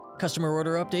Customer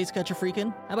order updates got you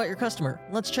freaking? How about your customer?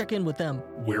 Let's check in with them.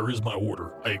 Where is my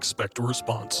order? I expect a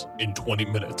response in 20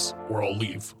 minutes, or I'll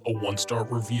leave a 1-star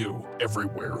review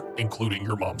everywhere, including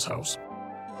your mom's house.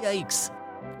 Yikes.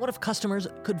 What if customers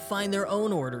could find their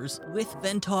own orders with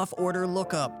Ventoff Order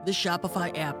Lookup, the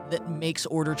Shopify app that makes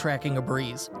order tracking a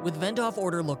breeze? With Ventoff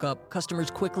Order Lookup, customers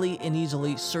quickly and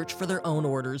easily search for their own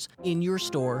orders in your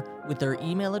store with their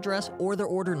email address or their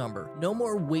order number. No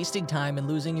more wasting time and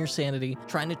losing your sanity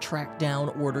trying to track down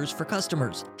orders for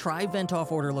customers. Try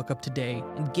Ventoff Order Lookup today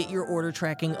and get your order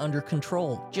tracking under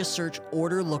control. Just search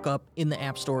Order Lookup in the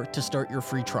App Store to start your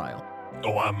free trial.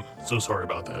 Oh, I'm so sorry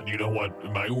about that. You know what?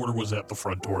 My order was at the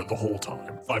front door the whole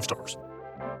time. 5 stars.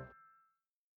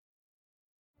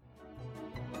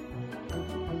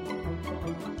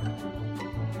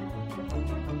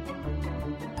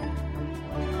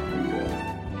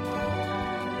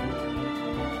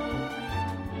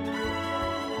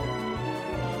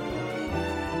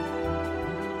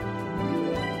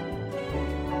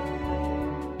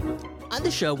 On the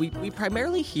show, we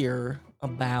primarily hear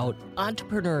about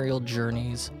entrepreneurial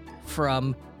journeys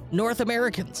from North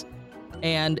Americans.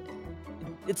 And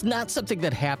it's not something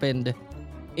that happened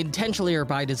intentionally or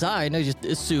by design. I just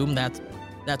assume that's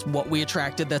what we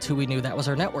attracted. That's who we knew. That was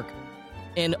our network.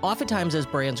 And oftentimes as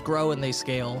brands grow and they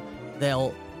scale,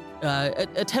 they'll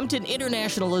attempt an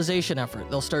internationalization effort.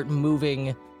 They'll start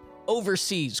moving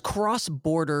overseas,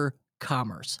 cross-border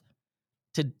commerce.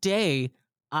 Today,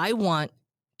 I want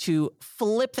to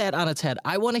flip that on its head.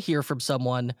 I want to hear from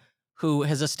someone who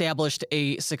has established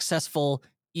a successful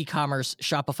e-commerce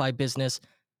Shopify business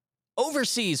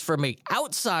overseas from me,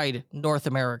 outside North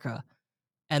America,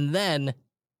 and then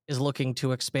is looking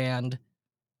to expand,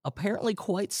 apparently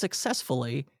quite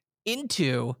successfully,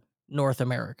 into North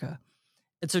America.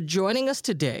 And so joining us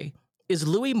today is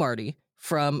Louis Marty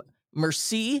from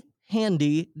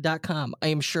MerciHandy.com. I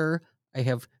am sure I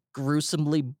have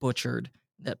gruesomely butchered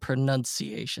that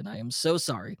pronunciation. I am so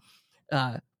sorry.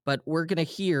 But we're gonna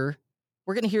hear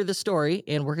the story,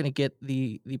 and we're gonna get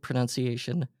the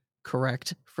pronunciation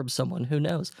correct from someone who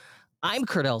knows. I'm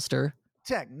Kurt Elster.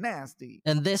 Tech nasty.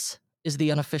 And this is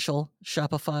the unofficial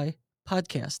Shopify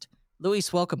podcast.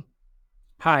 Luis, welcome.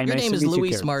 Hi, Your nice name to is meet you,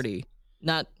 Luis Kurt. Marty.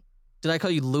 Not, did I call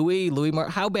you Louis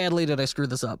Marty? How badly did I screw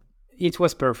this up? It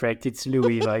was perfect. It's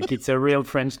Louis. Like, it's a real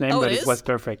French name, Oh, but it it was is?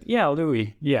 perfect. Yeah,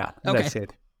 Louis. Yeah, Okay. That's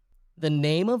it. The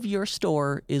name of your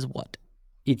store is what?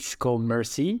 It's called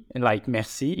Merci, like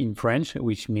merci in French,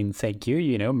 which means thank you,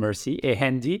 merci. Et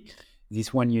handy,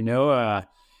 this one,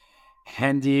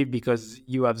 handy because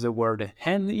you have the word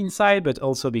hand inside, but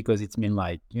also because it's mean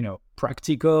like,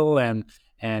 practical and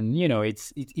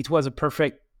it was a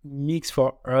perfect mix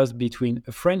for us between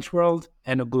a French world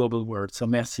and a global world. So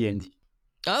merci handy.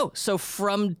 Oh, so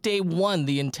from day one,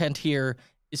 the intent here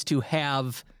is to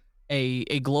have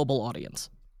a global audience.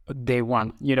 Day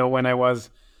one, when I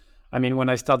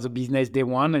started the business day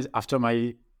one, after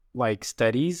my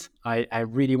studies, I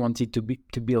really wanted to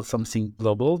build something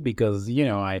global because,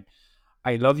 I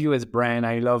love US brand.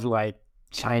 I love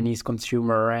Chinese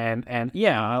consumer and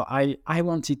yeah, I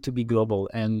want it to be global.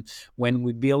 And when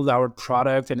we build our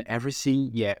product and everything,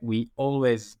 yeah, we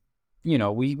always,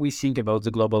 we think about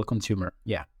the global consumer.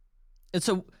 Yeah. And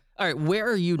so, all right, where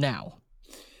are you now?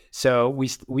 So we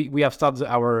have started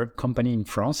our company in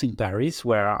France, in Paris,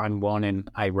 where I'm born and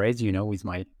I raised, with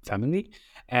my family.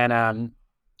 And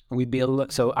we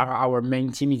build, so our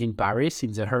main team is in Paris,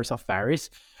 in the heart of Paris.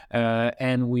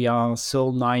 And we are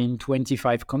sold now in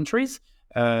 25 countries.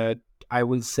 I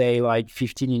will say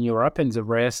 15 in Europe and the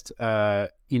rest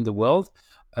in the world.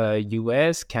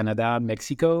 US, Canada,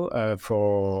 Mexico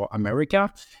for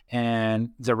America. And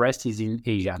the rest is in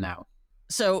Asia now.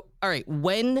 So, all right,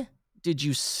 when did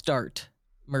you start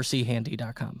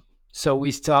MerciHandy.com? So we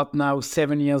start now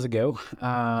 7 years ago.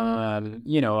 I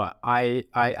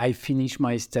finished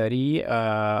my study.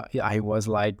 I was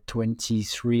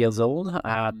 23 years old.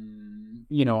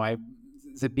 The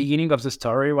beginning of the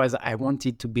story was I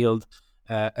wanted to build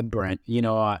a brand.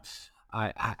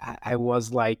 I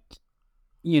was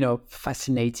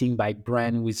fascinating by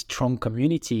brand with strong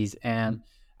communities, and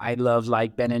I love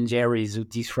Ben and Jerry's who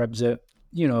disrupt the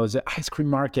ice cream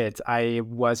market. I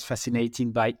was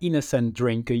fascinated by Innocent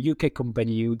Drink, a UK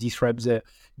company who disrupts the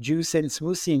juice and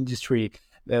smoothie industry,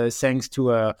 thanks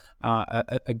to a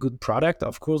good product,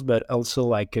 of course, but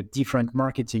also a different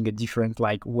marketing, a different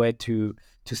way to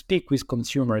speak with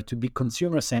consumer, to be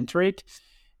consumer centric.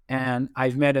 And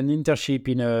I've made an internship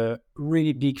in a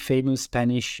really big, famous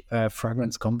Spanish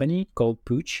fragrance company called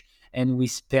Puig, and we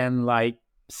spent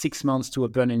 6 months to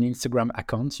open an Instagram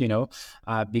account,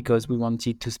 because we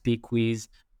wanted to speak with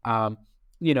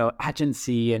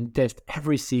agency and test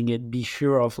everything and be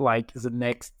sure of like the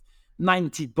next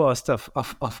 90 posts of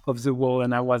the wall.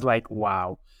 And I was like,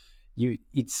 wow,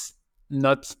 it's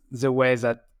not the way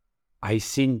that I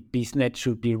think business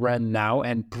should be run now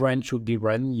and brand should be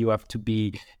run. You have to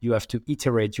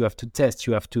iterate, you have to test,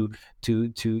 you have to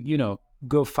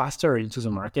go faster into the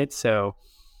market. So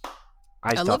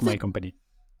I started my company.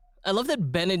 I love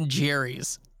that Ben and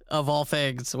Jerry's, of all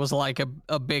things, was like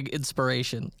a big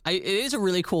inspiration. It is a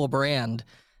really cool brand,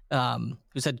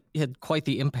 who's had quite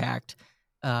the impact.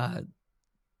 Have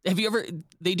you ever?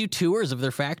 They do tours of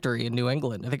their factory in New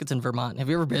England. I think it's in Vermont. Have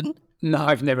you ever been? No,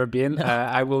 I've never been. No.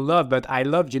 I will love, but I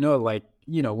loved,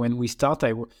 when we start,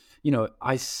 the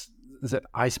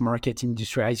ice market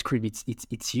industry, ice cream,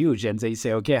 it's huge, and they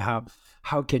say, okay,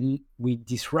 how can we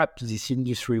disrupt this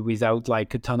industry without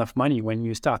like a ton of money when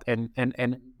you start? And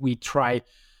we try.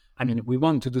 I mean, we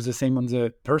want to do the same on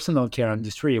the personal care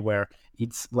industry, where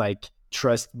it's like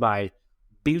trust by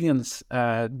billions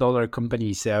dollar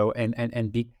companies, so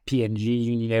and big P&G,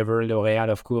 Unilever, L'Oreal,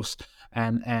 of course,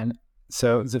 and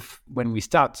so when we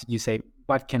start, you say,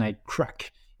 what can I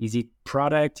crack? Is it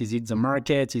product? Is it the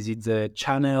market? Is it the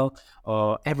channel?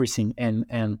 Or everything?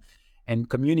 And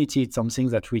community, it's something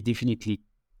that we definitely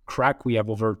crack. We have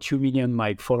over 2 million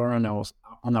followers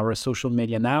on our social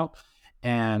media now,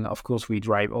 and of course, we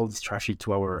drive all this traffic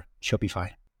to our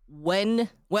Shopify.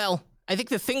 I think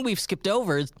the thing we've skipped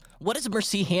over is, what does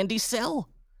Merci Handy sell?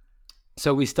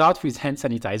 So we start with hand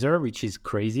sanitizer, which is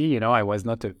crazy. I was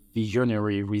not a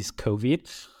visionary with COVID,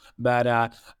 but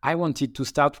I wanted to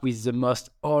start with the most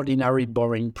ordinary,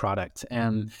 boring product.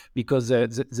 And because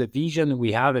the vision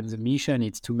we have and the mission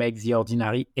is to make the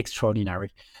ordinary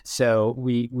extraordinary. So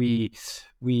we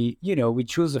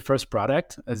choose the first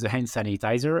product as the hand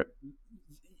sanitizer.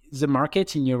 The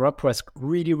market in Europe was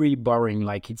really, really boring.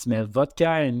 Like, it smelled vodka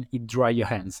and it dry your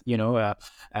hands,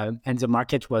 and the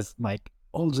market was like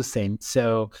all the same.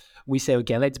 So we say,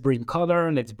 okay, let's bring color,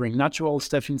 let's bring natural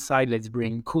stuff inside, let's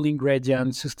bring cool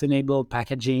ingredients, sustainable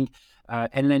packaging,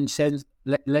 and then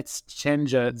let's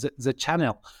change the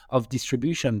channel of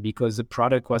distribution, because the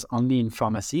product was only in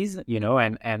pharmacies,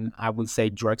 and I would say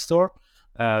drugstore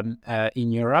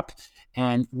in Europe,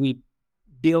 and we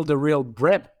build a real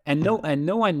brand, and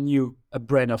no one knew a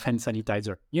brand of hand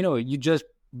sanitizer. You just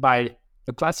buy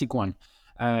a classic one.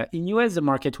 In US, the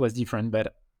market was different,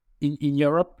 but in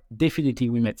Europe, definitely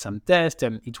we made some tests,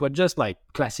 and it was just like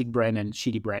classic brand and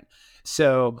shitty brand.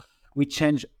 So we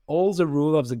changed all the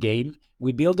rule of the game.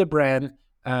 We build a brand,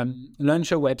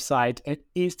 launch a website and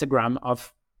Instagram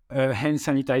of a hand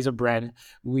sanitizer brand.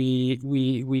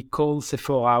 We call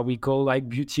Sephora, we call like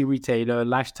beauty retailer,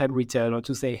 lifestyle retailer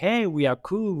to say, hey, we are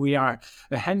cool, we are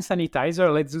a hand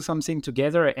sanitizer, let's do something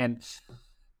together. And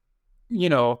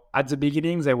at the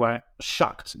beginning they were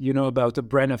shocked, about the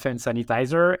brand of hand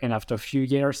sanitizer. And after a few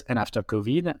years and after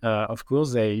COVID, of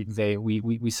course,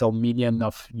 we sold millions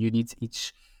of units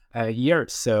each year.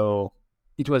 So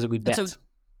it was a good bet. So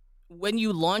when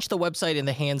you launched the website and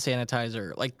the hand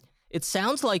sanitizer, like, it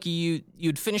sounds like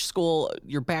you'd finished school,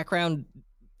 your background,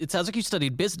 it sounds like you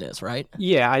studied business, right?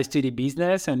 Yeah, I studied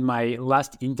business, and my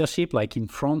last internship, like in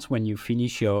France, when you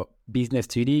finish your business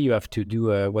study, you have to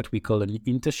do what we call an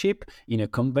internship in a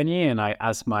company. And I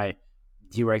asked my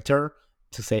director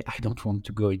to say, I don't want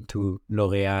to go into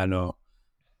L'Oreal or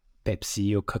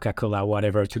Pepsi or Coca-Cola,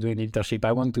 whatever, to do an internship.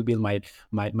 I want to build my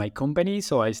company.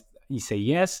 So he said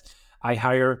yes. I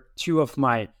hired 2 of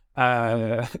my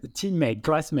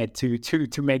classmate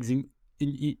to make the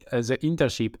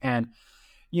internship, and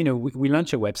we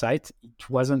launched a website. It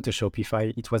wasn't a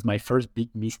Shopify. It was my first big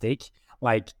mistake.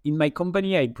 Like, in my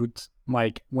company, I put,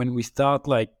 like, when we start,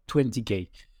 like 20K,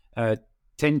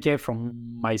 10K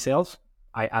from myself,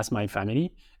 I asked my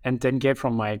family, and 10K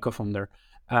from my co-founder,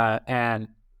 and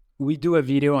we do a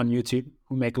video on YouTube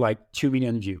who make like 2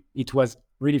 million views. It was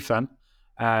really fun.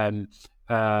 2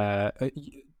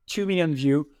 million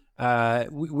views.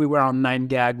 We were on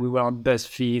 9gag, we were on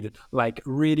BuzzFeed, like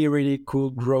really, really cool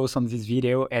growth on this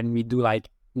video. And we do like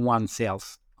 1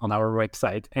 sales on our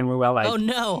website. And we were like, oh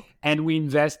no. And we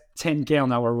invest 10K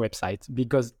on our website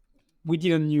because we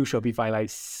didn't knew Shopify. Like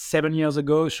 7 years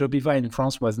ago, Shopify in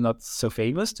France was not so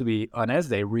famous, to be honest.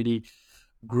 They really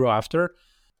grew after.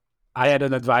 I had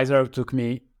an advisor who took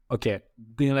me, okay,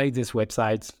 delete this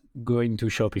website, go into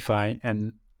Shopify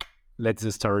and let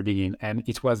the story begin. And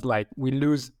it was like, we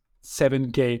lose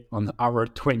 7K on our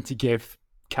 20K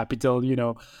capital,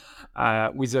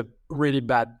 with a really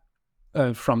bad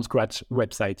from scratch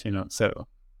website, so.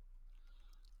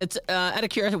 It's out of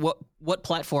curiosity, what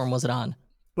platform was it on?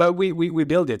 Well, we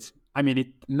built it. I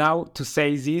mean, now to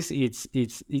say this,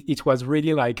 it was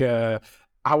really like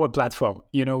our platform.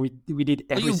 We did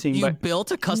Oh, everything. you But built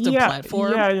a custom yeah,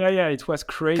 platform? yeah. It was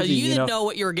Because crazy. you didn't know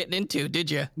what you were getting into, did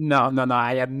you? No.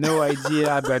 I had no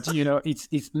idea. But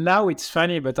it's now it's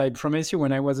funny. But I promise you,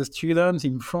 when I was a student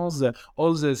in France,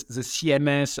 all the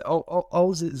CMS,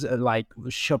 all the like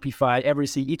Shopify,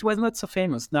 everything, it was not so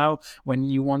famous. Now, when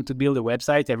you want to build a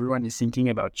website, everyone is thinking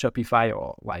about Shopify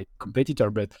or like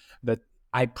competitor. But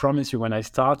I promise you, when I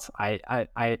start,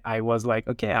 I was like,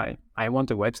 okay, I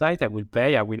want a website. I will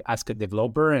pay. I will ask a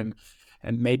developer, and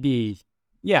maybe,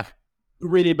 yeah,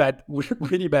 really bad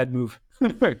move.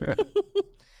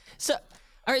 So,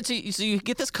 all right, so you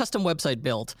get this custom website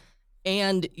built,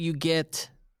 and you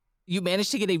manage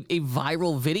to get a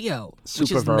viral video, which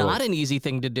Super is viral. not an easy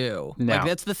thing to do. No. Like,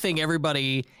 that's the thing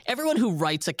everyone who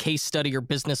writes a case study or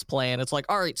business plan, it's like,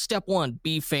 all right, step 1,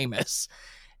 be famous.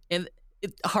 And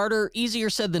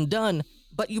easier said than done,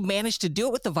 but you managed to do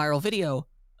it with the viral video.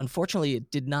 Unfortunately,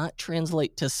 it did not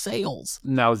translate to sales.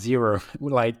 No, zero.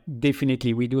 Like,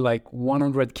 definitely, we do like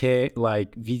 100K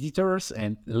like visitors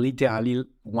and literally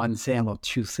 1 sale or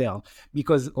 2 sale,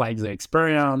 because like the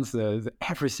experience,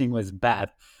 everything was bad.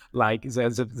 Like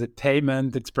the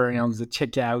payment experience, the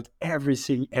checkout,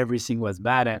 everything was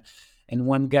bad. And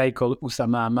one guy called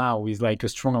Oussama Amar, who is like a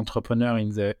strong entrepreneur in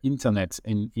the internet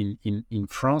in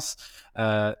France,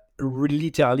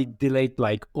 literally delete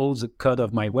like all the code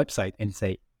of my website and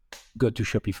say, go to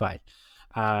Shopify.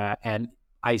 And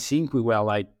I think we were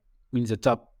like in the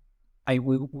top.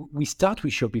 We start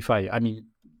with Shopify. I mean,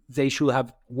 they should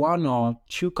have 1 or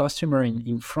 2 customers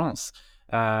in France.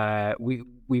 We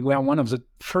were one of the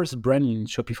first brands in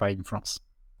Shopify in France.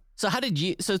 So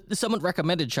someone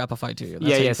recommended Shopify to you?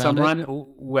 That's Yeah. Someone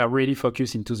who were really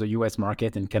focused into the US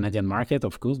market and Canadian market,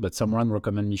 of course, but someone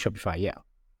recommended me Shopify, yeah.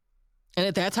 And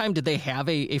at that time, did they have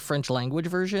a French language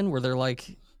version where they're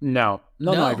like... No,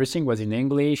 everything was in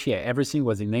English. Yeah, everything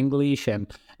was in English.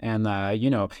 And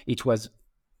it was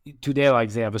today,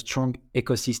 like, they have a strong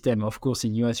ecosystem. Of course,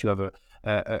 in US, you have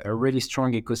a really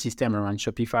strong ecosystem around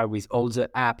Shopify with all the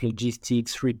app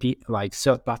logistics,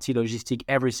 third-party logistics,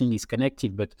 everything is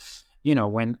connected. But,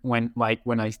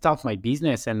 when I start my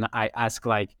business and I ask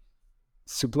like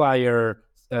supplier,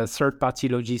 third-party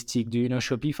logistic, do you know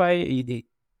Shopify?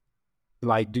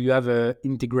 Like, do you have a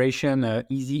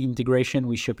easy integration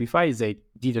with Shopify? They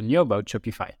didn't know about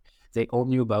Shopify. They all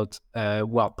knew about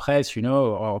WordPress,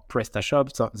 or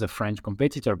PrestaShop, the French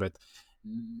competitor. But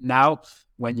now,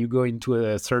 when you go into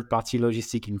a third-party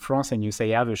logistic in France and you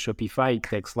say I have a Shopify, it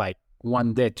takes like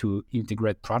 1 day to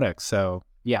integrate products. So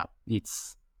yeah,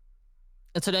 it's...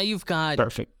 And so now you've got...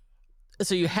 perfect.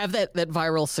 So you have that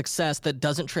viral success that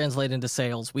doesn't translate into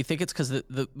sales. We think it's because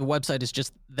the website is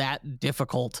just that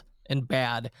difficult and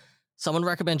bad. Someone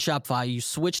recommends Shopify. You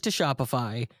switch to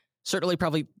Shopify. Certainly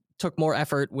probably took more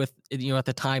effort with, at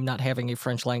the time, not having a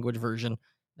French language version.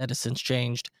 That has since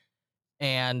changed.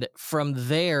 And from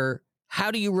there,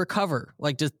 how do you recover?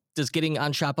 Like, does getting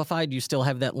on Shopify, do you still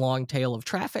have that long tail of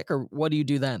traffic, or what do you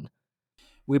do then?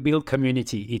 We build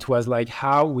community. It was like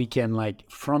how we can, like,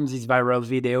 from this viral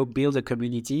video, build a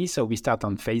community. So we start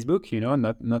on Facebook,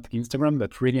 not Instagram,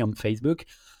 but really on Facebook.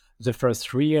 The first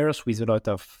 3 years with a lot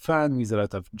of fun, with a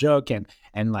lot of joke,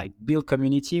 and like build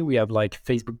community. We have like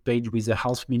Facebook page with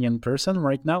 500,000 person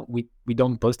right now. We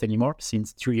don't post anymore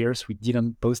since 2 years. We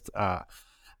didn't post.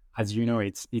 As you know,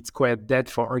 it's quite dead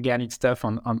for organic stuff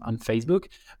on Facebook,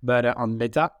 but on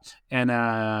Meta. And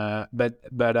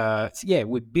yeah,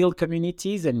 we build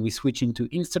communities and we switch into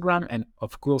Instagram, and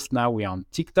of course now we are on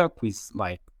TikTok with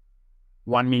like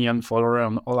 1 million followers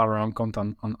on all our account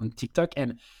on TikTok.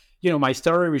 And my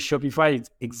story with Shopify is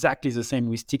exactly the same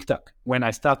with TikTok. When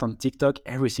I start on TikTok,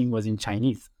 everything was in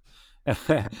Chinese.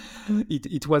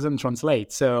 It wasn't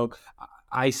translate. So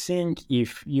I think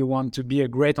if you want to be a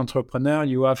great entrepreneur,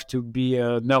 you have to be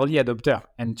an early adopter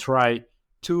and try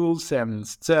tools and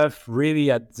stuff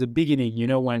really at the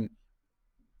beginning,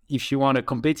 if you want a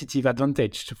competitive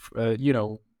advantage,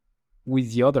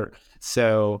 with the other.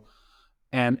 So...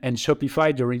 And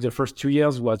Shopify during the first 2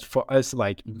 years was for us,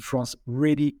 like in France,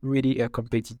 really, really a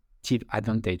competitive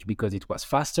advantage because it was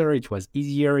faster, it was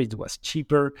easier, it was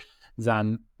cheaper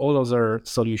than all other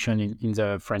solutions in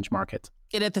the French market.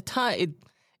 And at the time,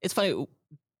 it's funny,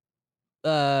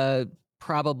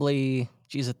 probably,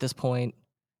 at this point,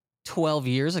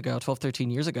 13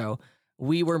 years ago,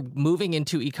 we were moving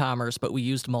into e-commerce, but we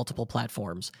used multiple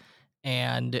platforms.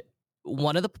 And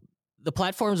one of the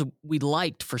platforms we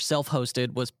liked for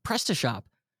self-hosted was PrestaShop.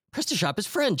 PrestaShop is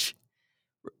French.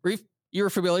 You're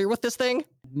familiar with this thing?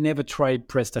 Never tried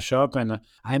PrestaShop, and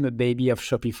I'm a baby of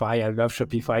Shopify. I love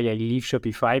Shopify. I live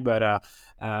Shopify, but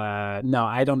no,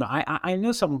 I don't know. I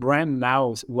know some brand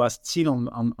now who are still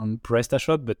on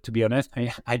PrestaShop, but to be honest,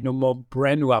 I know more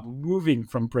brand who are moving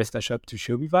from PrestaShop to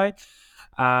Shopify.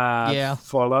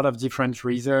 For a lot of different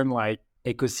reasons, like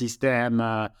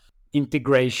ecosystem,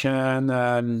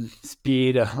 integration,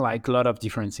 speed, like a lot of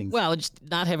different things. Well, just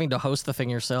not having to host the thing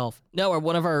yourself. No,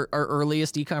 one of our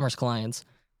earliest e-commerce clients,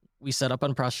 we set up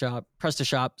on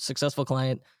PrestaShop, successful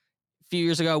client. A few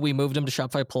years ago, we moved them to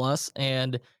Shopify Plus,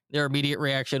 and their immediate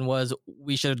reaction was,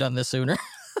 we should have done this sooner.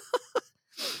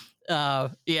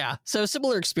 So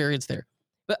similar experience there.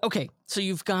 But okay, so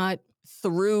you've got,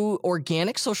 through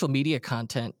organic social media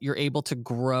content, you're able to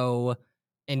grow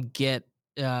and get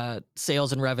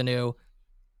sales and revenue,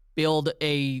 build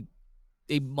a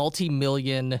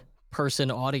multi-million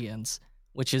person audience,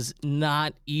 which is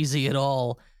not easy at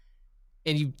all.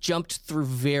 And you've jumped through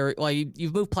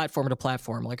you've moved platform to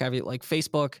platform. Like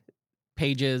Facebook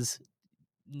pages,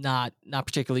 not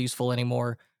particularly useful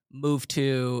anymore. Move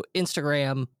to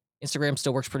Instagram. Instagram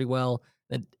still works pretty well.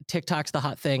 Then TikTok's the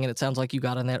hot thing, and it sounds like you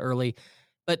got on that early.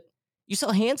 But you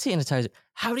sell hand sanitizer.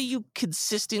 How do you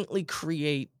consistently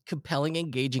create compelling,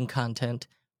 engaging content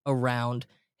around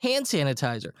hand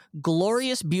sanitizer?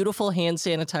 Glorious, beautiful hand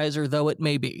sanitizer, though it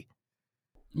may be.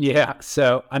 Yeah.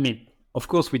 So, I mean, of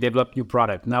course, we developed new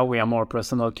product. Now we are more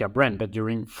personal care brand, but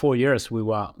during 4 years, we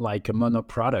were like a mono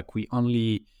product. We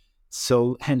only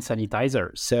sold hand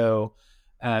sanitizer. So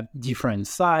different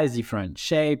size, different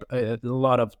shape, a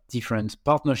lot of different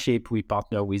partnership. We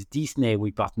partner with Disney,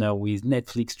 we partner with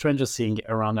Netflix, Stranger Things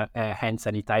around a hand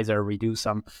sanitizer. We do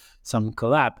some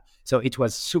collab. So it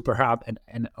was super hard.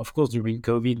 And of course, during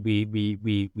COVID,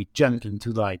 we jumped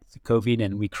into like the COVID,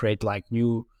 and we create like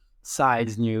new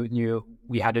sides,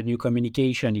 we had a new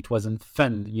communication. It wasn't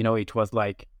fun, it was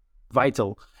like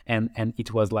vital, and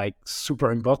it was like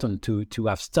super important to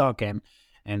have stock. And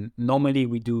normally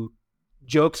we do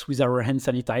jokes with our hand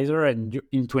sanitizer, and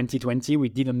in 2020 we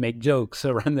didn't make jokes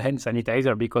around the hand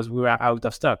sanitizer because we were out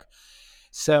of stock.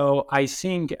 So I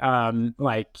think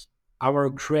like our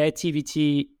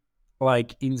creativity,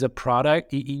 like in the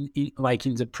product, in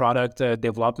the product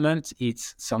development,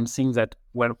 it's something that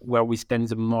where we spend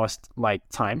the most like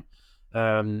time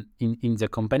in the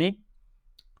company.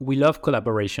 We love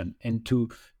collaboration, and to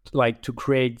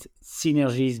create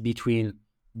synergies between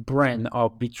brand or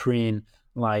between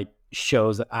like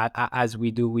shows, as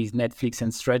we do with Netflix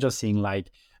and Stranger Things. Like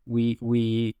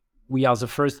we are the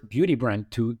first beauty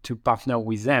brand to partner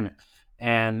with them,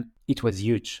 and it was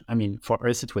huge. I mean, for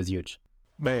us, it was huge.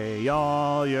 May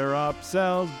all your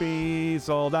upsells be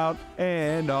sold out,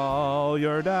 and all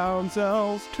your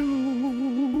downsells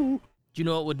too. Do you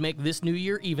know what would make this new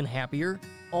year even happier?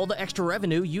 All the extra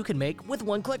revenue you can make with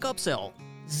one-click upsell.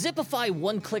 Zipify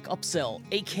One-Click Upsell,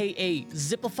 aka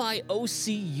Zipify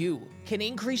OCU, can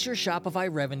increase your Shopify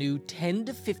revenue 10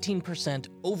 to 15%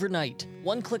 overnight.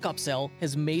 One-Click Upsell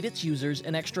has made its users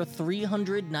an extra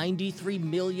 $393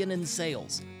 million in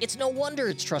sales. It's no wonder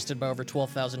it's trusted by over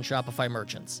 12,000 Shopify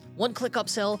merchants. One-Click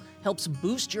Upsell helps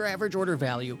boost your average order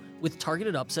value with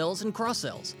targeted upsells and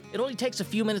cross-sells. It only takes a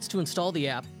few minutes to install the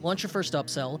app, launch your first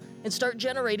upsell, and start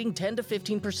generating 10 to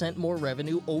 15% more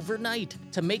revenue overnight.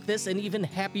 To make this an even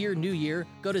happier new year,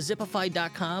 go to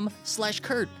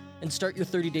zipify.com/Kurt and start your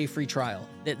 30-day free trial.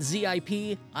 That's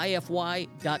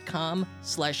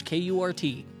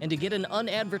zipify.com/KURT. And to get an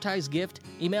unadvertised gift,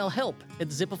 email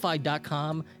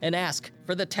help@zipify.com and ask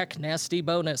for the Tech Nasty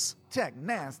bonus. Tech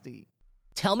Nasty.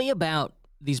 Tell me about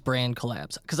these brand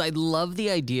collabs, because I love the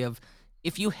idea of,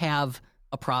 if you have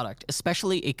a product,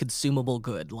 especially a consumable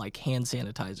good like hand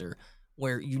sanitizer,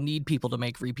 where you need people to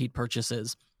make repeat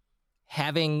purchases,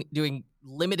 doing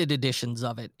limited editions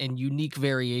of it and unique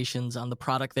variations on the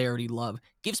product they already love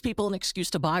gives people an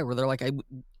excuse to buy, where they're like, I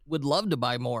would love to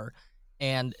buy more.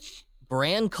 And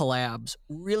brand collabs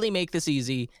really make this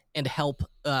easy and help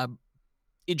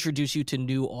introduce you to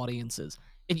new audiences.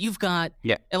 And you've got,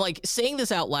 and like saying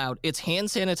this out loud, it's hand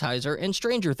sanitizer and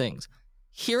Stranger Things.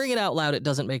 Hearing it out loud, it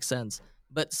doesn't make sense.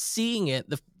 But seeing it,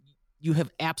 you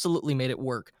have absolutely made it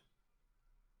work.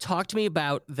 Talk to me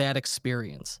about that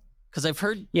experience. Because I've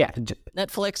heard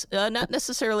Netflix, not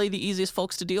necessarily the easiest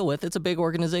folks to deal with. It's a big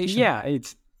organization.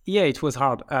 It was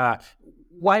hard.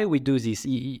 Why we do this?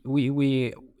 I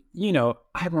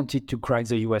wanted to crack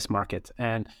the US market.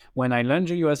 And when I learned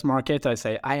the US market, I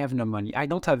say, I have no money. I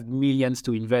don't have millions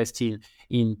to invest in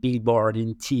billboard,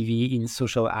 in TV, in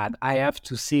social ad. I have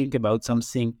to think about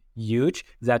something huge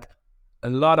that a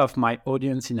lot of my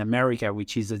audience in America,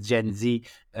 which is a Gen Z,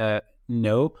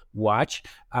 no, watch.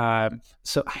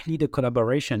 So I need a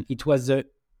collaboration. It was the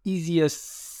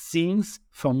easiest things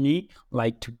for me,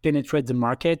 like to penetrate the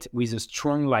market with a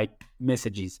strong like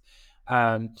messages.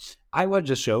 I watched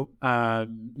the show.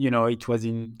 It was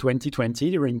in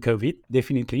 2020 during COVID,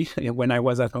 definitely when I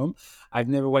was at home. I've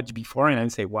never watched before, and I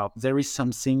say, wow, there is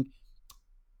something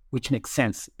which makes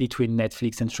sense between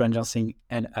Netflix and Stranger Things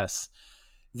and us.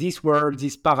 This world,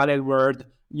 this parallel world,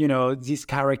 this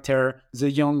character,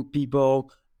 the young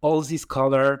people, all this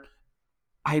color.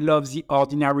 I love the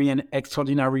ordinary and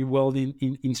extraordinary world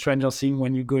in Stranger Things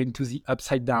when you go into the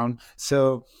upside down.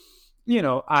 So,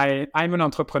 I'm an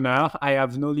entrepreneur. I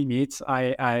have no limits.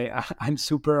 I'm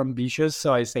super ambitious.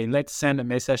 So I say, let's send a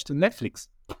message to Netflix.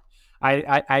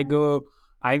 I go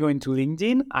into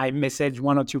LinkedIn. I message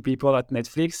one or two people at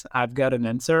Netflix. I've got an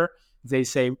answer. They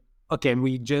say, okay,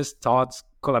 we just start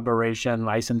collaboration,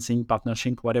 licensing,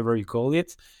 partnership, whatever you call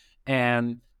it.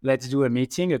 And let's do a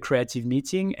meeting, a creative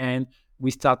meeting. And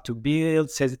we start to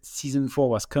build. Season 4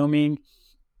 was coming.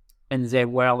 And they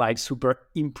were like super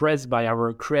impressed by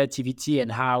our creativity and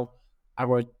how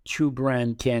our two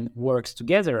brands can work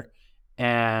together.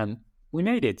 And we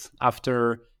made it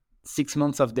after 6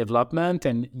 months of development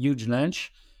and huge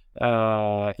launch.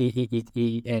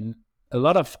 And a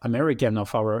lot of American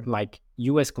of our like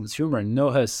US consumer know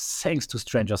us thanks to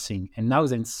Stranger Things, and now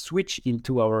then switch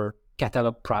into our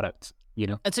catalog product.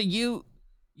 And so you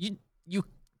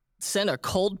sent a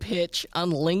cold pitch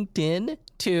on LinkedIn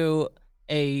to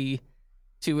two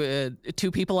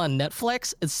people on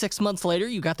Netflix, and 6 months later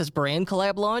you got this brand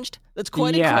collab launched. That's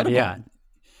quite incredible. Yeah.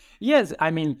 Yes,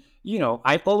 I mean,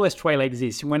 I always try like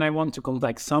this. When I want to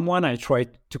contact someone, I try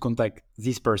to contact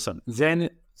this person. Then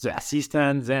the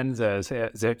assistant, then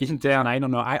the intern, I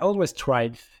don't know. I always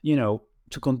try, to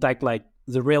contact like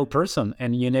the real person,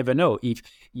 and you never know. If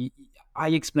I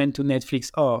explain to Netflix,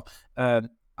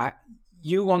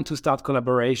 you want to start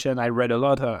collaboration. I read a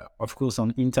lot, of course,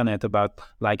 on internet about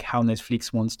like how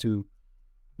Netflix wants to,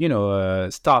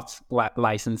 start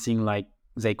licensing like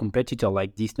their competitor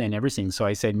like Disney and everything. So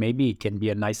I said maybe it can be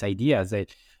a nice idea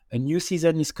that a new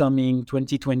season is coming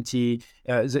 2020.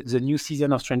 The new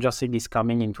season of Stranger Things is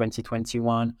coming in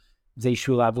 2021. They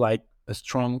should have like a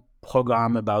strong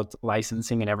program about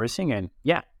licensing and everything. And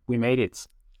yeah, we made it.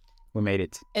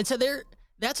 And so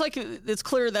it's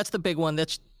clear that's the big one.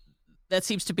 That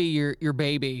seems to be your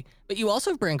baby. But you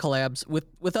also have brand collabs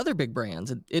with other big brands.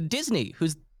 And Disney,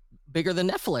 who's bigger than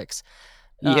Netflix.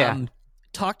 Yeah.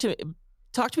 Talk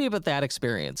to me about that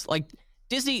experience. Like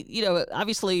Disney,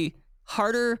 obviously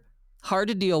hard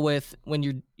to deal with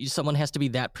when someone has to be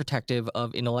that protective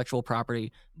of intellectual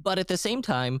property. But at the same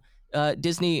time,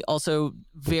 Disney also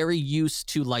very used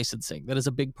to licensing. That is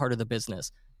a big part of the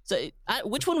business. So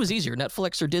which one was easier,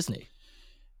 Netflix or Disney?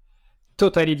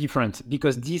 Totally different,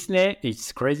 because Disney,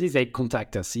 it's crazy, they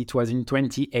contact us. It was in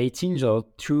 2018, so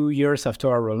 2 years after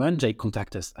our launch, they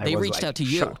contact us. They reached out to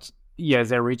you. Shocked. Yeah,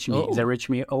 they reached me. Oh. They reached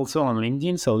me also on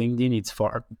LinkedIn. So LinkedIn, it's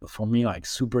for me like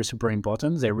super, super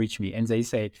important. They reach me and they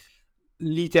say,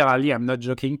 literally, I'm not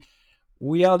joking,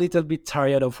 we are a little bit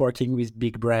tired of working with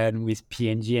big brand, with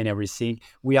P&G and everything.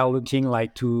 We are looking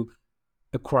like to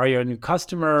acquire a new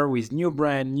customer with new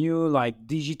brand, new like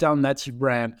digital native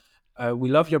brand.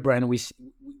 We love your brand. We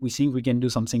think we can do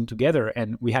something together.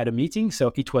 And we had a meeting.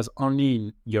 So it was only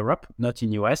in Europe, not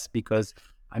in US, because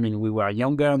we were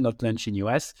younger, not launched in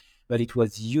US, but it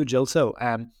was huge also.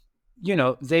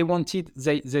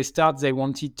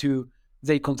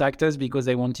 They contact us because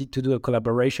they wanted to do a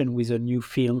collaboration with a new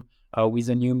film, with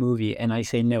a new movie. And I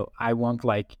say, no, I want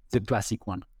like the classic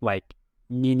one, like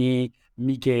Minnie,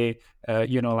 Mickey,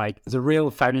 like the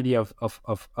real family of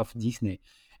Disney.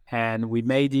 And we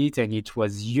made it, and it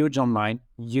was huge online,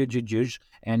 huge.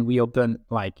 And we opened,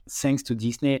 like, thanks to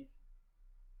Disney,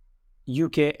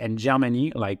 UK and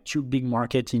Germany, like 2 big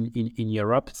markets in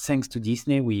Europe. Thanks to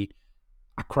Disney, we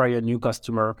acquired a new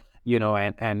customer,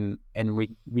 and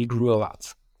we grew a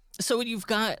lot. So what you've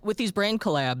got with these brand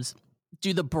collabs,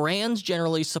 do the brands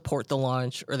generally support the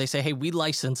launch, or they say, hey, we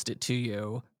licensed it to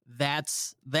you?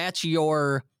 That's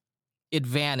your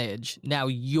advantage. Now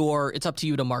it's up to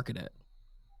you to market it.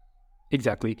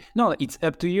 Exactly. No, it's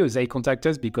up to you. They contact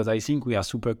us because I think we are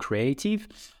super creative.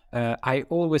 I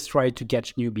always try to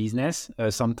catch new business,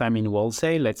 sometime in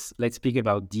wholesale. Let's speak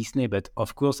about Disney, but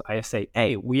of course I say,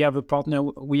 hey, we have a partner,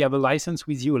 we have a license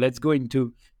with you. Let's go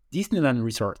into Disneyland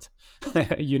Resort,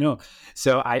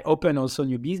 So I open also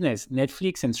new business.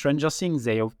 Netflix and Stranger Things,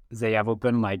 they have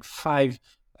opened like 5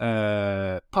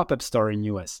 pop-up store in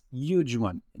US, huge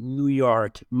one, New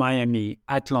York, Miami,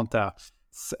 Atlanta,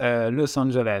 Los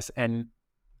Angeles, and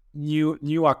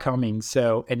new are coming.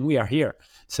 So, and we are here.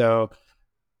 So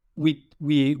we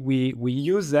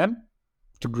use them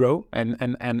to grow,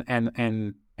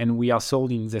 and we are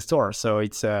sold in the store. So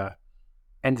it's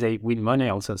and they win money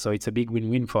also. So it's a big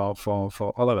win-win for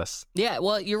all of us. Yeah,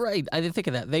 well, you're right. I didn't think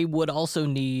of that. They would also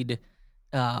need,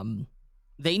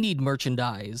 they need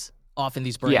merchandise off in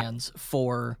these brands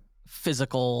for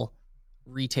physical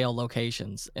retail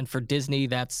locations. And for Disney,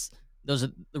 those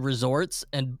are the resorts.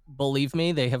 And believe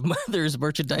me, there's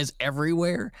merchandise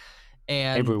everywhere.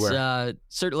 And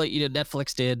certainly,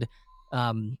 Netflix did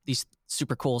these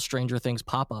super cool Stranger Things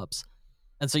pop-ups.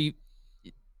 And so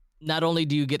not only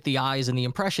do you get the eyes and the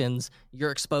impressions, you're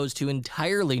exposed to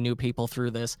entirely new people through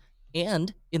this.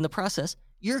 And in the process,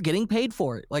 you're getting paid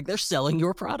for it. Like, they're selling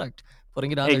your product,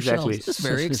 putting it on their shelves. It's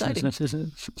very exciting.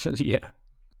 Yeah.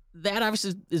 That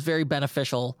obviously is very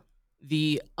beneficial.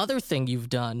 The other thing you've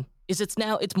done is it's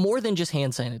more than just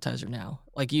hand sanitizer now.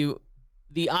 Like,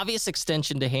 the obvious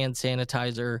extension to hand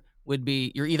sanitizer would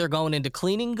be you're either going into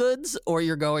cleaning goods or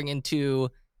you're going into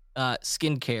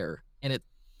skincare. And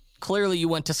clearly you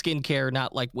went to skincare,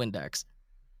 not like Windex.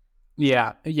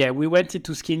 Yeah, we went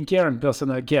into skincare and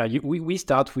personal care. We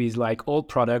start with like old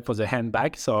product for the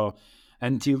handbag. So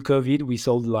until COVID, we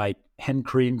sold like hand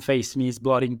cream, face mist,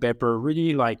 blotting paper,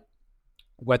 really like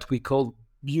what we call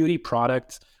beauty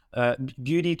products,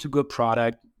 beauty to go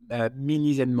product,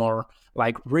 minis and more,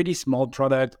 like really small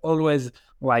product, always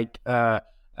like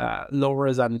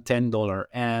lower than $10.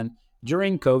 And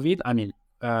during COVID, I mean,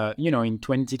 in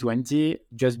 2020,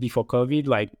 just before COVID,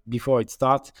 like before it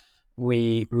starts,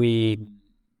 we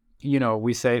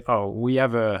say, oh, we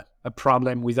have a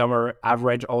problem with our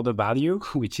average order value,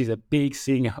 which is a big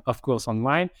thing, of course,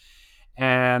 online.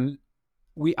 And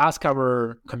we ask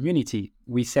our community,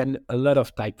 we send a lot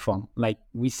of type form, like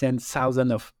we send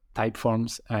thousands of type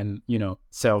forms and,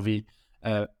 survey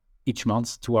each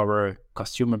month to our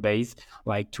customer base,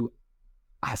 like to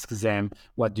ask them,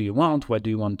 what do you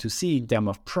want to see in terms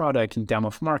of product, in terms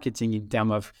of marketing, in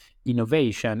terms of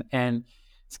innovation, and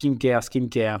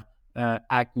skincare,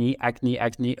 acne.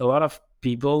 A lot of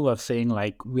people are saying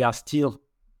like we are still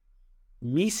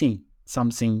missing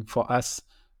something for us,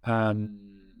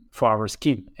 for our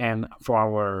skin and for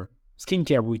our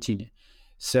skincare routine.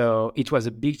 So it was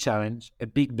a big challenge, a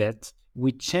big bet.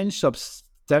 We changed some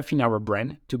stuff in our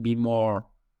brand to be more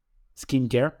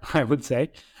skincare, I would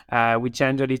say. We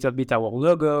changed a little bit our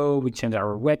logo. We changed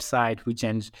our website. We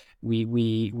changed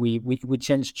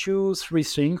two, three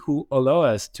things who allow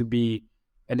us to be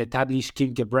an established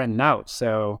skincare brand now.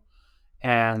 So,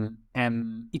 and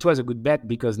it was a good bet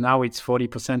because now it's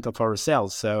 40% of our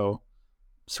sales. So,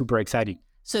 super exciting.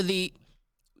 So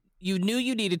you knew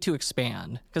you needed to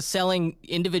expand because selling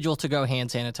individual to-go hand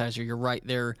sanitizer, you're right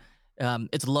there.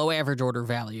 It's low average order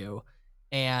value,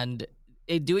 and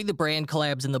doing the brand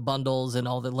collabs and the bundles and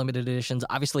all the limited editions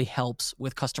obviously helps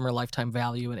with customer lifetime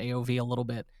value and AOV a little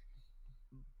bit.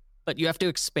 But you have to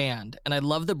expand. And I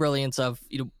love the brilliance of,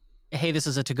 hey, this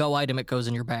is a to-go item. It goes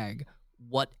in your bag.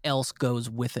 What else goes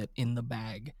with it in the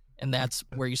bag? And that's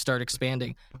where you start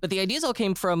expanding. But the ideas all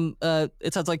came from,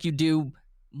 it sounds like you do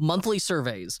monthly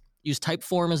surveys. Use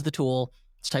Typeform as the tool.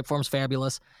 Typeform's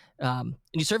fabulous. And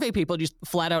you survey people, you just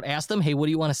flat out ask them, hey, what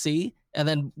do you want to see? And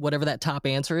then whatever that top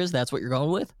answer is, that's what you're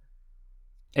going with?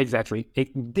 Exactly.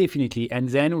 Definitely. And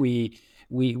then we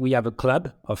have a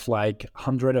club of like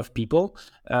 100 of people,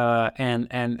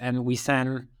 and we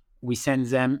send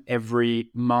them every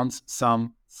month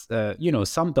some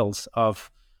samples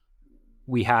of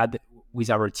we had with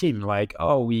our team, like,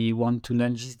 oh, we want to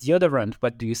launch this deodorant.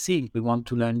 What do you think? We want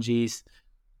to launch this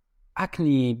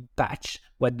acne patch.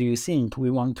 What do you think? We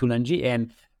want to launch it.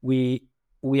 And we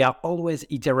are always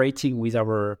iterating with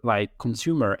our like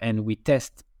consumer, and we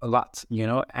test a lot,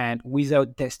 and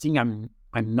without testing, I'm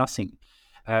nothing.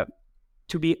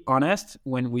 To be honest,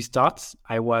 when we start,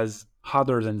 I was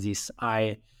harder than this.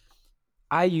 I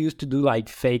used to do like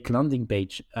fake landing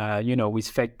page, with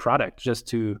fake product just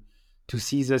to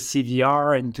see the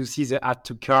CVR and to see the add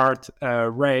to cart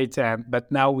rate. But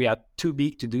now we are too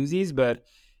big to do this. But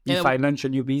if I launch a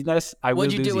new business, I will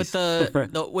do this. What'd you do with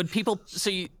the when people? So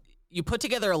you put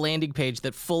together a landing page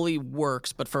that fully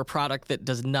works, but for a product that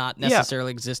does not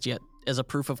necessarily exist yet as a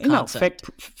proof of concept.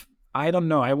 I don't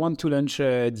know. I want to launch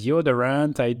a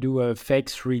deodorant. I do a fake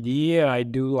 3D. I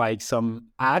do like some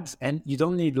ads, and you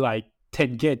don't need like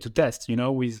 10K to test.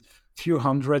 With few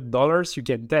 $100 you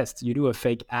can test. You do a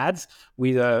fake ads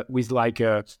with like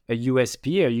a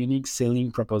USP, a unique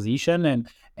selling proposition,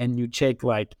 and you check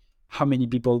like how many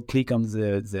people click on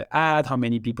the ad, how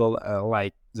many people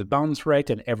like the bounce rate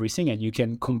and everything, and you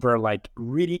can compare like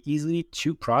really easily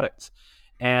two products.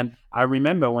 And I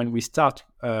remember when we start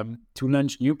to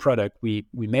launch new product, we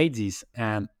made this,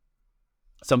 and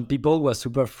some people were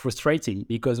super frustrating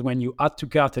because when you add to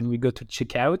cart and we go to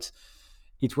checkout,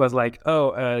 it was like,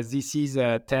 this is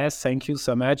a test. Thank you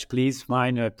so much. Please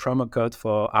find a promo code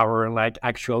for our like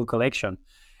actual collection.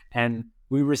 And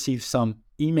we received some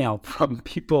email from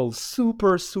people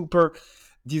super, super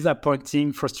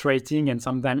disappointing, frustrating, and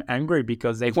sometimes angry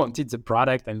because they wanted the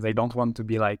product and they don't want to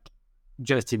be like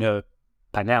just in a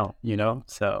panel,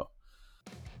 So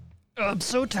I'm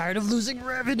so tired of losing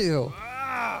revenue.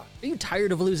 Are you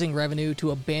tired of losing revenue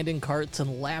to abandoned carts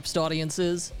and lapsed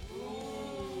audiences?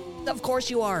 Of course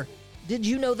you are. Did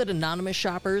you know that anonymous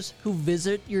shoppers who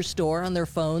visit your store on their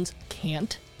phones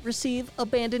can't receive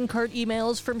abandoned cart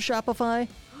emails from Shopify?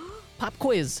 Pop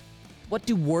quiz. What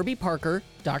do Warby Parker,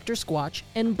 Dr. Squatch,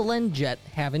 and BlendJet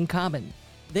have in common?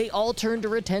 They all turn to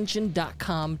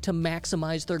retention.com to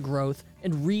maximize their growth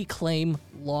and reclaim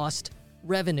lost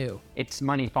revenue. It's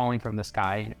money falling from the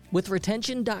sky. With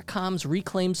retention.com's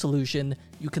Reclaim solution,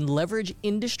 you can leverage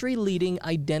industry-leading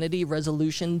identity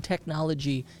resolution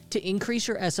technology to increase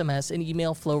your SMS and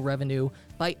email flow revenue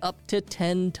by up to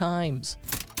 10 times.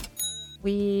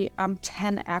 We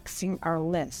 10xing our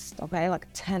list, okay?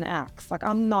 Like 10x. Like,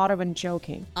 I'm not even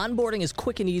joking. Onboarding is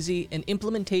quick and easy, and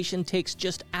implementation takes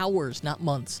just hours, not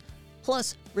months.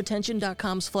 Plus,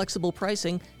 retention.com's flexible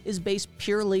pricing is based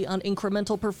purely on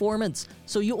incremental performance,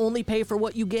 so you only pay for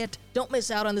what you get. Don't miss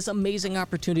out on this amazing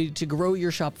opportunity to grow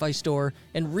your Shopify store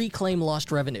and reclaim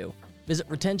lost revenue. Visit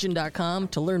retention.com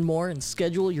to learn more and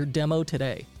schedule your demo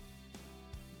today.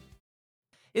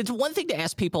 It's one thing to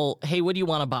ask people, hey, what do you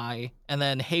want to buy? And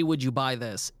then, hey, would you buy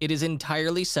this? It is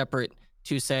entirely separate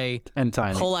to say,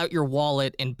 pull out your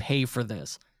wallet and pay for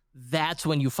this. That's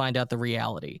when you find out the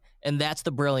reality. And that's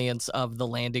the brilliance of the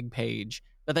landing page.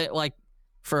 But that, like,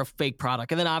 for a fake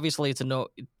product. And then obviously it's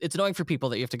annoying for people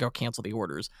that you have to go cancel the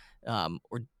orders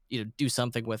or do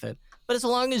something with it. But as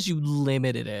long as you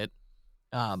limited it,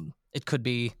 it could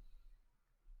be,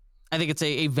 I think it's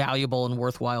a valuable and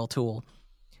worthwhile tool.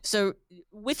 So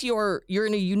with you're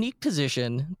in a unique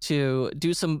position to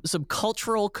do some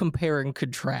cultural compare and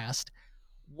contrast.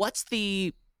 Are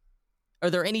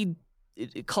there any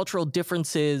cultural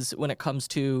differences when it comes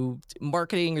to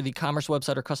marketing or the e-commerce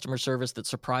website or customer service that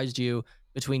surprised you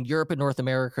between Europe and North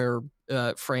America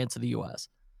or France and the US?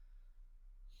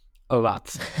 A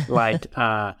lot. Like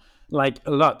a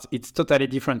lot. It's totally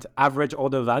different. Average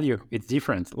order value, it's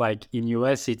different. Like in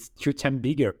US, it's 2 times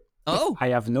bigger. Oh. I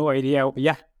have no idea.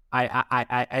 Yeah.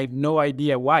 I have no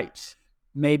idea why.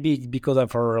 Maybe it's because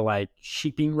of our like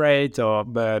shipping rate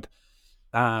but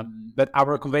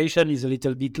our conversion is a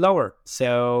little bit lower.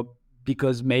 So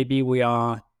because maybe we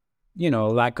are,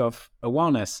 lack of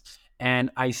awareness. And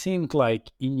I think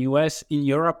like in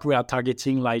Europe, we are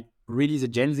targeting like really the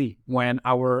Gen Z, when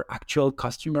our actual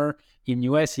customer in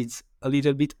US is a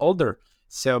little bit older.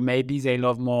 So maybe they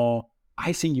love more.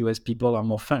 I think US people are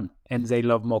more fun and they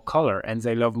love more color and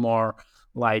they love more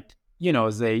like,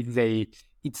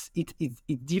 it's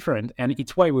different. And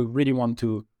it's why we really want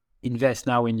to invest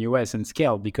now in US and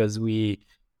scale, because we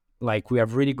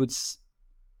have really good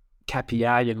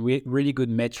KPI and really good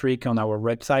metric on our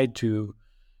website.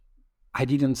 I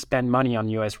didn't spend money on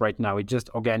US right now. It's just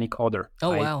organic order.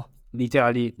 Oh, wow.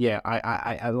 Literally, yeah.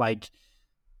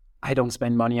 I don't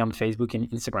spend money on Facebook and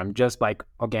Instagram, just like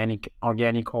organic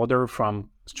order from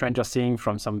Stranger Things,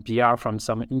 from some PR, from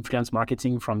some influence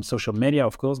marketing, from social media,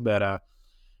 of course, but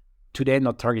today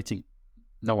not targeting.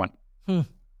 No one.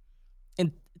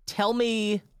 And tell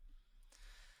me,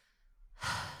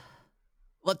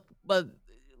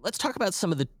 let's talk about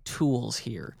some of the tools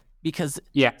here, because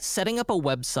setting up a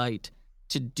website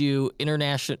to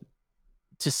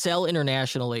sell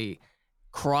internationally,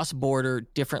 cross-border,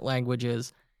 different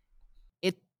languages,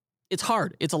 it's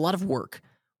hard. It's a lot of work.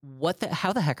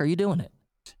 How the heck are you doing it?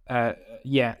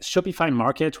 Shopify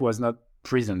market was not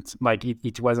present. Like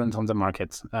it wasn't on the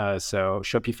market. So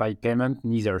Shopify payment,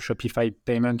 neither. Shopify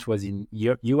payment was in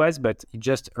US, but it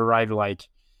just arrived like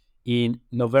in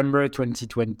November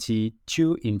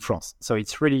 2022 in France. So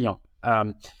it's really young.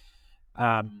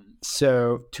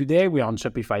 So today we are on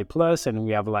Shopify Plus, and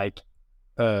we have like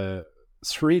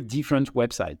 3 different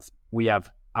websites. We have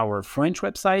our French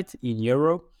website in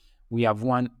euro. We have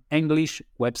one English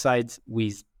website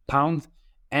with pound,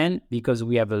 and because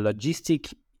we have a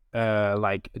logistic,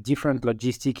 different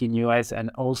logistic in US, and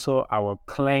also our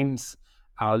claims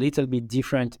are a little bit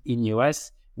different in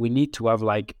US, we need to have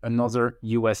like another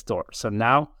US store. So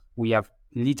now we have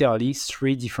literally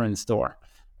 3 different stores,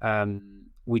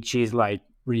 which is like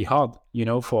really hard,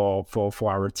 for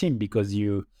our team, because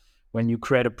when you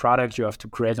create a product, you have to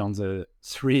create on the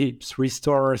three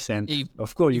stores, and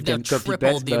of course you can copy tripled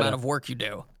paste, the amount of work you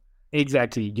do.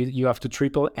 Exactly, you have to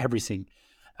triple everything.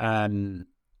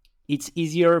 It's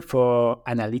easier for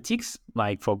analytics,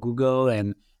 like for Google,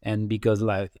 and because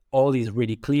like all is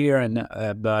really clear, and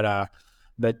but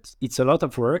it's a lot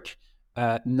of work.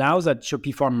 Now that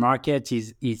Shopify Market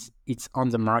it's on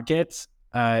the market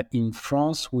in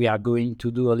France, we are going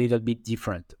to do a little bit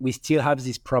different. We still have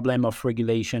this problem of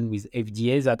regulation with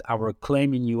FDA, that our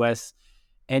claim in US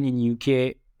and in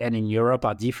UK and in Europe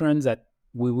are different, that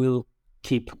we will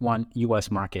keep one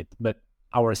US market, but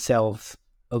ourselves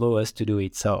allow us to do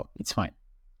it, so it's fine.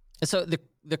 So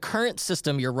the current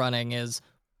system you're running is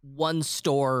one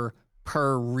store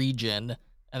per region,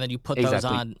 and then you put those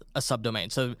on a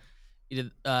subdomain. So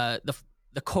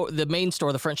the main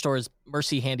store, the French store, is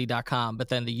mercyhandy.com, but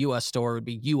then the US store would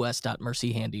be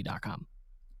us.mercyhandy.com.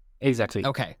 Exactly.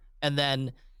 Okay. And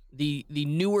then the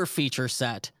newer feature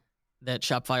set that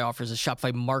Shopify offers is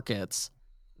Shopify Markets,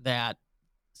 that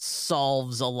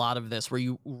solves a lot of this, where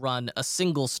you run a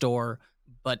single store,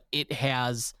 but it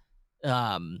has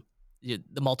the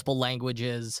multiple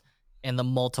languages and the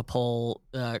multiple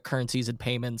currencies and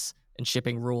payments and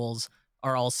shipping rules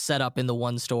are all set up in the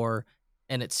one store,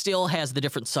 and it still has the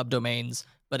different subdomains,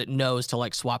 but it knows to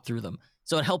like swap through them.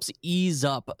 So it helps ease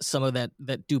up some of that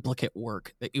duplicate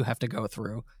work that you have to go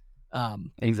through.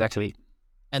 Exactly.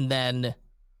 And then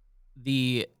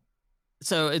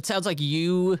so it sounds like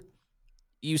you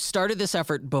started this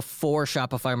effort before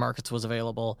Shopify Markets was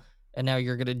available, and now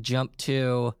you're going to jump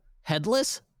to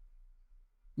headless?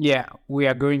 Yeah, we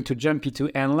are going to jump into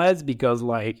headless because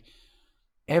like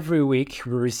every week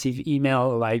we receive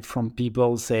email like from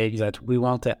people saying that we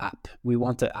want an app. We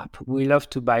love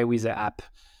to buy with the app.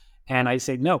 And I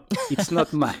say, no, it's not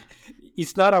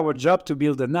it's not our job to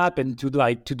build an app and to do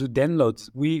downloads.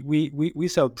 We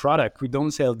sell product. We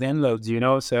don't sell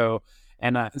downloads,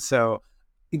 So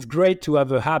it's great to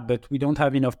have a app, but we don't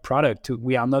have enough product.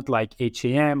 We are not like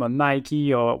H&M or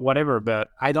Nike or whatever, but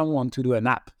I don't want to do an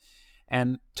app.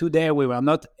 And today we were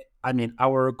not,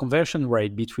 our conversion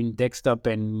rate between desktop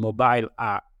and mobile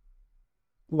are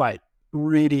like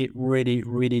really, really,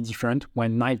 really different,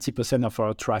 when 90% of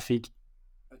our traffic,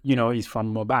 is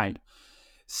from mobile.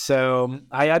 So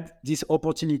I had this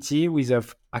opportunity with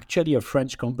actually a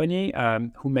French company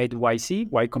who made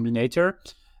YC, Y Combinator,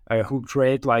 who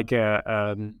create like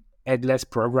a headless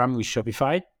program with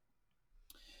Shopify.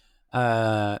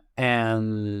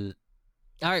 And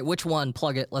all right, which one?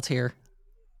 Plug it. Let's hear.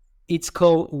 It's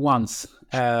called Once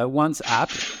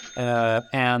app,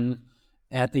 and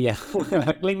yeah,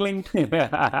 ling ling.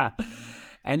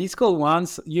 And it's called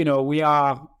Once. They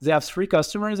have 3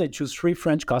 customers. They choose 3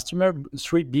 French customers,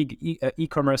 3 big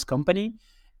e-commerce company,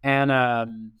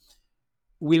 and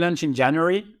we launched in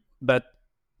January. But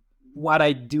what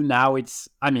I do now,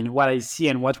 what I see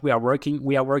and what we are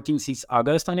working since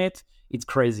August on it. It's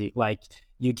crazy. Like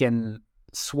you can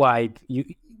swipe.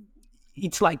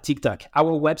 It's like TikTok.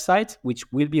 Our website, which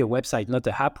will be a website, not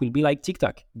a app, will be like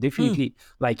TikTok. Definitely.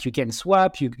 Like you can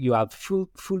swap. You have full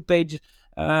page.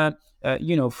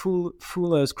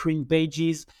 Full screen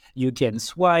pages. You can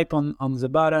swipe on the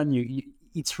button.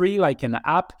 It's really like an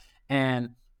app.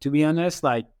 And to be honest,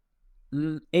 like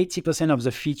 80% of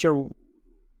the feature,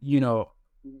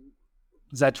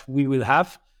 that we will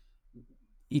have,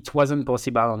 it wasn't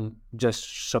possible on just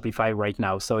Shopify right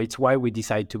now. So it's why we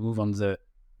decided to move on the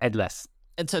headless.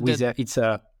 And so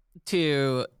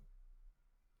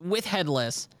with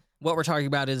headless, what we're talking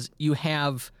about is you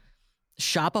have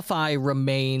Shopify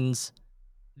remains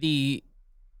the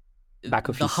back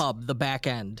office, the hub, the back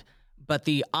end, but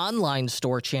the online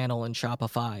store channel in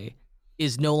Shopify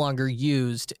is no longer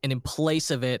used, and in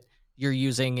place of it, you're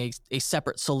using a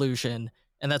separate solution,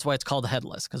 and that's why it's called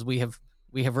headless, because we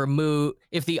have removed,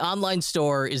 if the online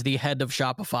store is the head of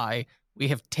Shopify, we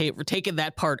have taken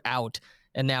that part out,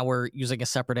 and now we're using a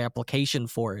separate application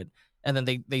for it, and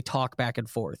then they talk back and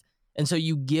forth. And so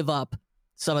you give up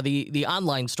some of the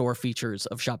online store features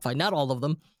of Shopify, not all of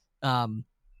them,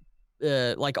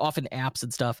 like often apps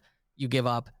and stuff you give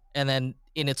up, and then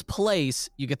in its place,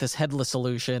 you get this headless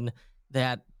solution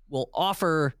that will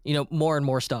offer, more and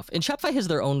more stuff. And Shopify has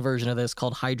their own version of this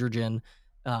called Hydrogen,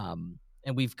 and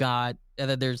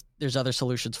then there's other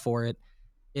solutions for it.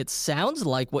 It sounds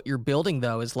like what you're building,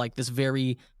 though, is like this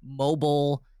very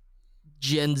mobile,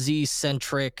 Gen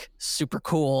Z-centric, super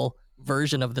cool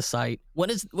version of the site. When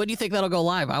do you think that'll go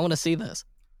live? I want to see this.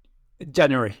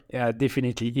 January, yeah,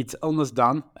 definitely. It's almost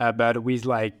done, but with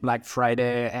like Black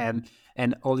Friday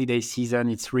and holiday season,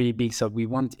 it's really big. So we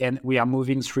are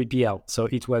moving 3PL. So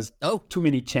it was too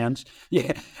many change,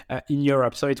 in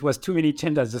Europe. So it was too many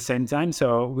change at the same time.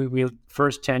 So we will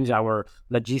first change our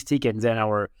logistic and then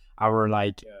our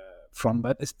front.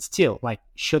 But still, like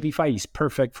Shopify is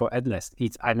perfect for headless.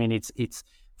 It's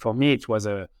for me, it was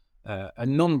a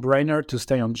non-brainer to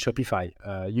stay on Shopify.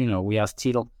 We are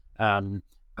still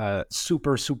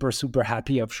super, super, super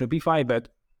happy of Shopify, but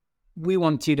we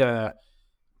wanted a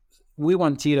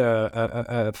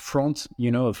front,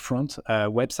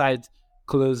 website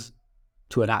close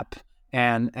to an app,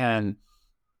 and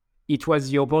it was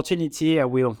the opportunity.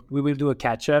 We will do a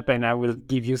catch up, and I will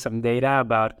give you some data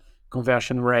about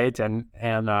conversion rate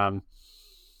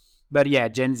but yeah,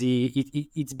 Gen Z.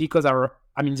 It's because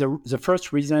the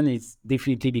first reason is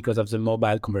definitely because of the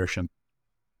mobile conversion.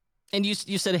 And you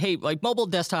said, hey, like mobile,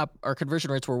 desktop, our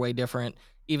conversion rates were way different,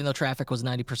 even though traffic was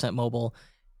 90% mobile.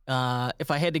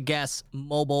 If I had to guess,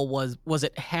 mobile was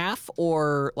it half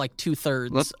or like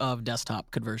 2/3 of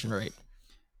desktop conversion rate?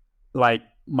 Like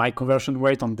my conversion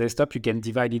rate on desktop, you can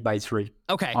divide it by 3.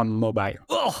 Okay. On mobile.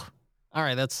 Oh, all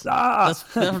right. That's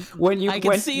when you I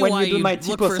can see why you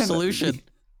look for a solution.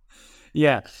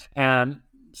 Yeah, and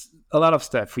a lot of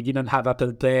stuff. We didn't have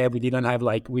Apple Pay. We didn't have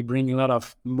we bring a lot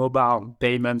of mobile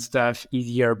payment stuff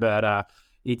easier, but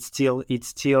it's still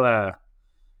it's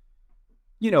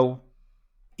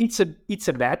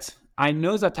a bet. I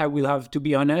know that I will have, to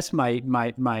be honest,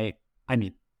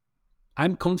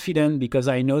 I'm confident because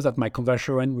I know that my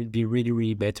conversion rate will be really,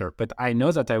 really better. But I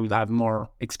know that I will have more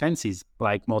expenses,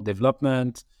 like more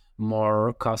development,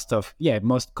 more cost of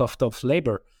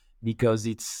labor, because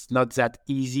it's not that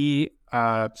easy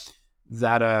that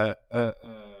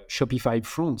Shopify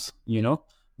fronts,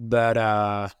 But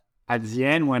at the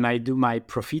end, when I do my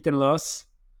profit and loss,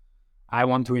 I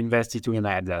want to invest it in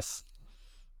ads.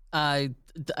 I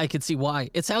can see why.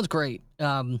 It sounds great.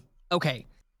 Okay.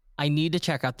 I need to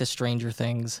check out the Stranger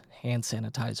Things hand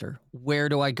sanitizer. Where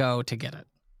do I go to get it?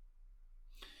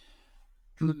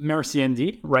 Merci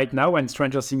Andy. Right now, in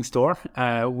Stranger Things store,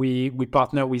 we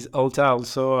partner with Ulta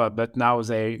also, but now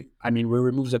we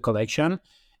remove the collection,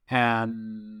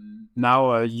 and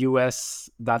now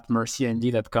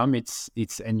us.mercyandy.com. It's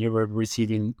and you will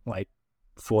receive in like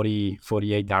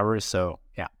 $48. So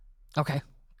yeah. Okay.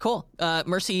 Cool.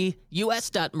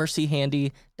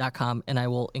 us.mercyhandy.com, and I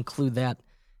will include that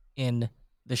in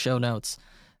the show notes.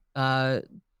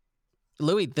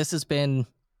 Louis, this has been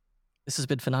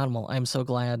phenomenal. I'm so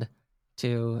glad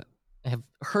to have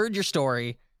heard your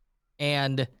story,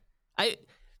 and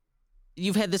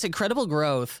you've had this incredible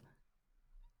growth,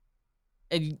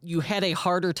 and you had a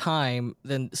harder time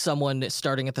than someone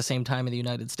starting at the same time in the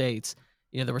United States.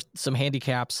 There were some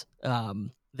handicaps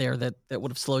there that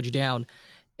would have slowed you down.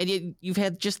 And you've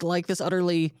had just like this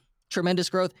utterly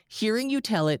tremendous growth. Hearing you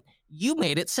tell it, you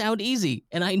made it sound easy.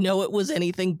 And I know it was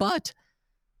anything but.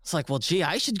 It's like, well, gee,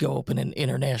 I should go open an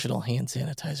international hand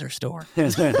sanitizer store.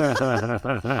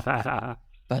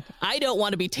 But I don't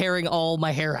want to be tearing all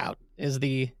my hair out is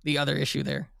the other issue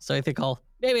there. So I think I'll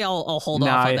hold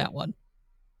off on that one.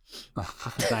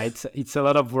 It's a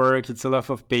lot of work. It's a lot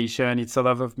of patience. It's a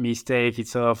lot of mistake.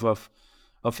 It's a lot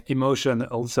of emotion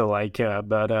also.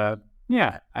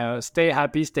 Stay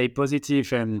happy, stay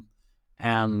positive,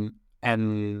 and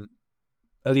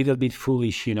a little bit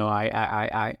foolish.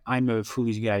 I'm a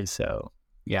foolish guy, so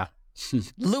yeah.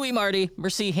 Louis Marty,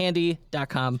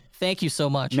 mercyhandy.com. Thank you so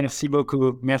much. Merci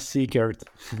beaucoup. Merci, Kurt.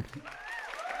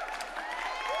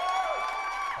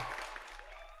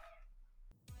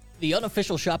 The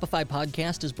unofficial Shopify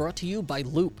podcast is brought to you by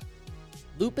Loop.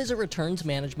 Loop is a returns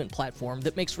management platform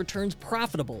that makes returns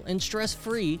profitable and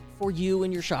stress-free for you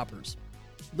and your shoppers.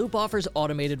 Loop offers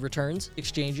automated returns,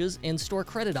 exchanges, and store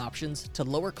credit options to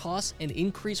lower costs and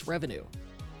increase revenue.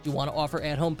 Do you want to offer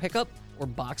at-home pickup or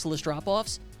boxless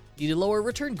drop-offs? Need to lower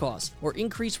return costs or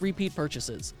increase repeat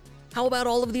purchases? How about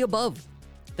all of the above?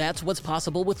 That's what's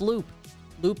possible with Loop.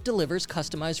 Loop delivers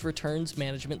customized returns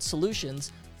management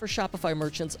solutions for Shopify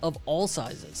merchants of all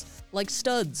sizes, like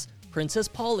Studs, Princess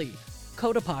Polly,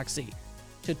 Code Epoxy,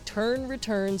 to turn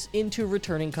returns into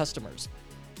returning customers.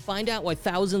 Find out why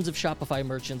thousands of Shopify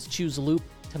merchants choose Loop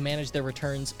to manage their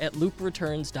returns at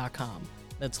loopreturns.com.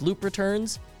 That's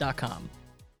loopreturns.com.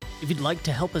 If you'd like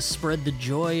to help us spread the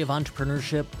joy of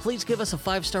entrepreneurship, please give us a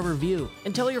 5-star review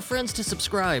and tell your friends to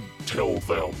subscribe. Tell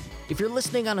them. If you're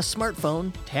listening on a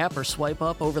smartphone, tap or swipe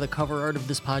up over the cover art of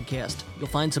this podcast. You'll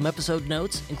find some episode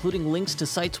notes, including links to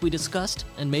sites we discussed,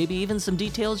 and maybe even some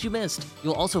details you missed.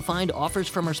 You'll also find offers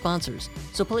from our sponsors.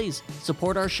 So please,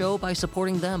 support our show by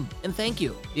supporting them. And thank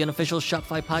you. The unofficial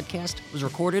Shopify podcast was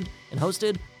recorded and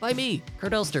hosted by me,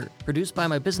 Kurt Elster, produced by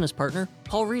my business partner,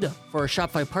 Paul Rita, for our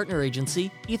Shopify partner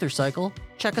agency, EtherCycle.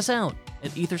 Check us out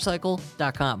at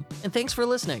ethercycle.com. And thanks for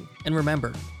listening. And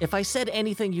remember, if I said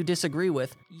anything you disagree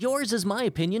with, yours is my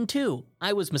opinion too.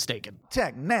 I was mistaken.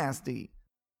 Tech nasty.